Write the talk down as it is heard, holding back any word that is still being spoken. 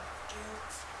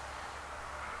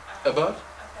About?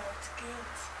 About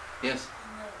guilt. Yes.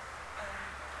 You know,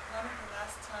 one of the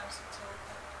last times you told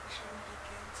that we shouldn't be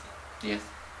guilty. Yes.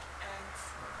 And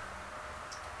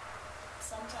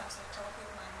sometimes I talk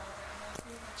with my mother and I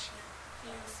feel that she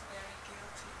feels very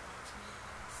guilty about me.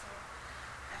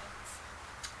 And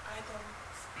I don't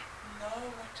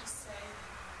know what to say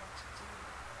or what to do.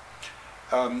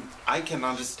 I can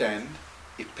understand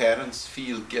if parents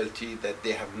feel guilty that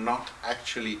they have not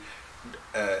actually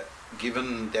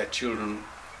given their children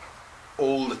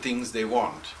all the things they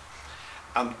want,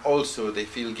 and also they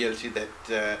feel guilty that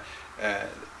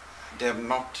they have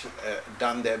not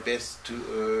done their best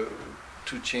to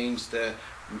change the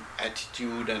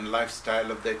attitude and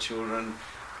lifestyle of their children.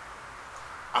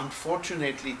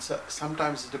 Unfortunately,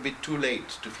 sometimes it's a bit too late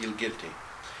to feel guilty.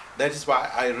 That is why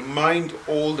I remind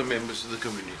all the members of the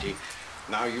community,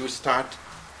 now you start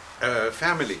a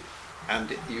family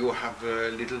and you have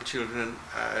little children,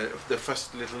 the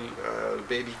first little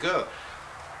baby girl.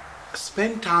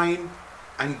 Spend time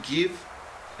and give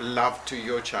love to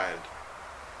your child.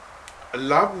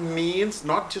 Love means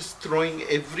not just throwing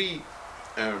every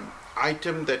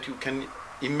item that you can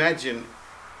imagine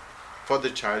for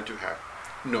the child to have.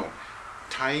 No,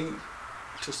 time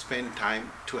to spend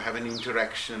time to have an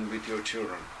interaction with your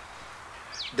children.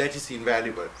 That is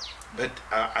invaluable. But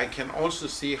I can also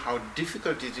see how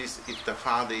difficult it is if the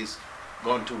father is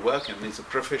gone to work and is a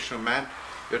professional man.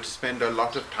 You have to spend a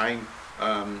lot of time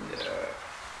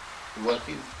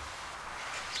working.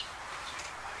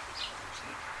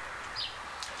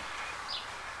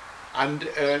 And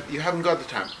you haven't got the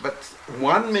time. But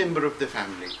one member of the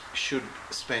family should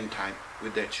spend time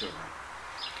with their children.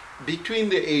 Between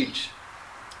the age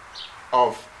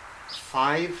of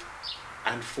 5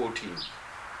 and 14,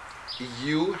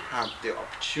 you have the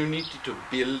opportunity to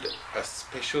build a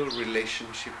special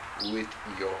relationship with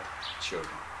your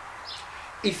children.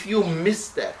 If you miss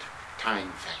that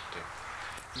time factor,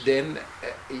 then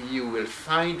you will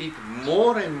find it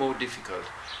more and more difficult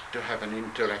to have an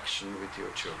interaction with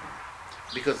your children,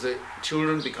 because the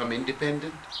children become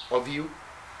independent of you.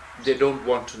 They don't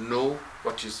want to know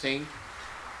what you're saying.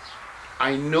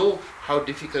 I know how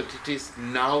difficult it is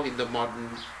now in the modern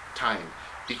time,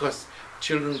 because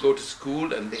children go to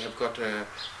school and they have got a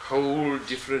whole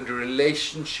different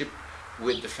relationship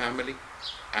with the family,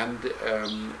 and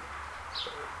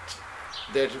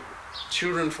there are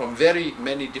children from very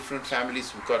many different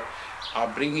families are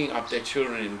bringing up their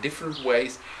children in different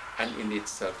ways, and in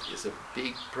itself is a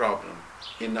big problem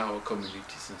in our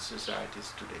communities and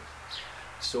societies today.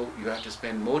 So you have to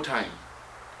spend more time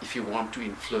if you want to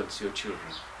influence your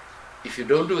children. If you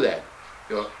don't do that,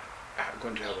 you're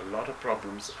going to have a lot of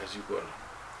problems as you go along.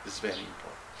 This is very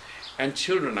important. And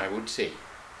children, I would say,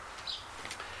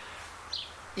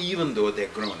 even though they're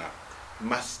grown up,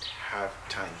 must have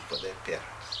time for their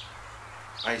parents.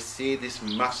 I say this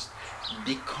must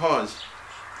because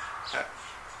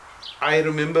I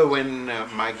remember when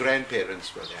my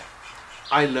grandparents were there,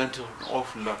 I learned an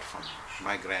awful lot from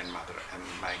my grandmother and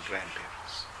my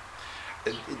grandparents.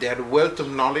 They had a wealth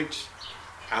of knowledge,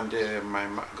 and my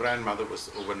grandmother was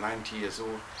over 90 years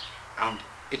old, and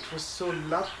it was so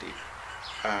lovely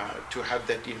to have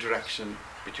that interaction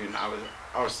between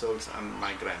ourselves and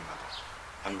my grandmother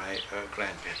and my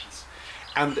grandparents.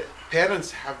 And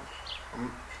parents have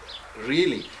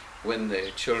really, when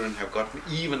the children have gotten,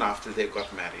 even after they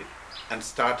got married and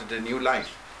started a new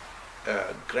life,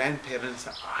 grandparents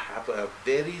have a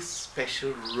very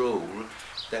special role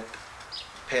that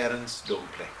parents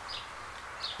don't play.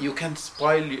 You can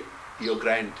spoil your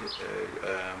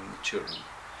grandchildren,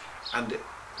 and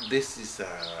this is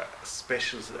a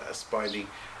special spoiling.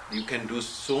 You can do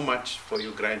so much for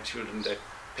your grandchildren that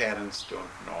parents don't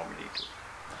normally do.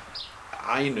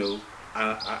 I know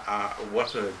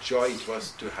what a joy it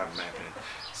was to have my parents.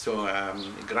 So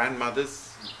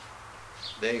grandmothers,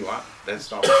 there you are, that's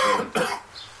the opportunity.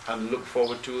 And look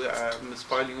forward to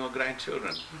spoiling your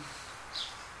grandchildren.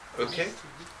 Okay?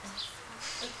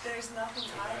 But there's nothing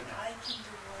I can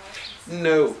do.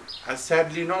 No,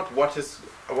 sadly not. What is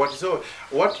over?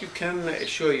 What you can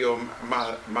assure your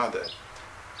mother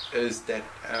is that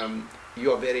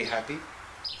you are very happy.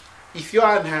 If you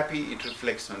are unhappy, it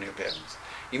reflects on your parents.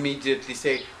 Immediately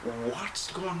say,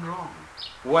 what's gone wrong?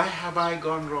 Why have I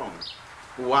gone wrong?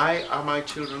 Why are my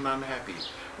children unhappy?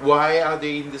 Why are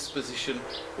they in this position?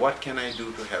 What can I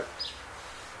do to help?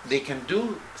 They can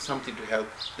do something to help,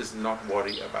 is not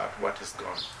worry about what has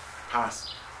gone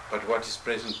past, but what is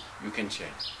present you can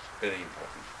change. Very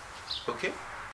important. Okay?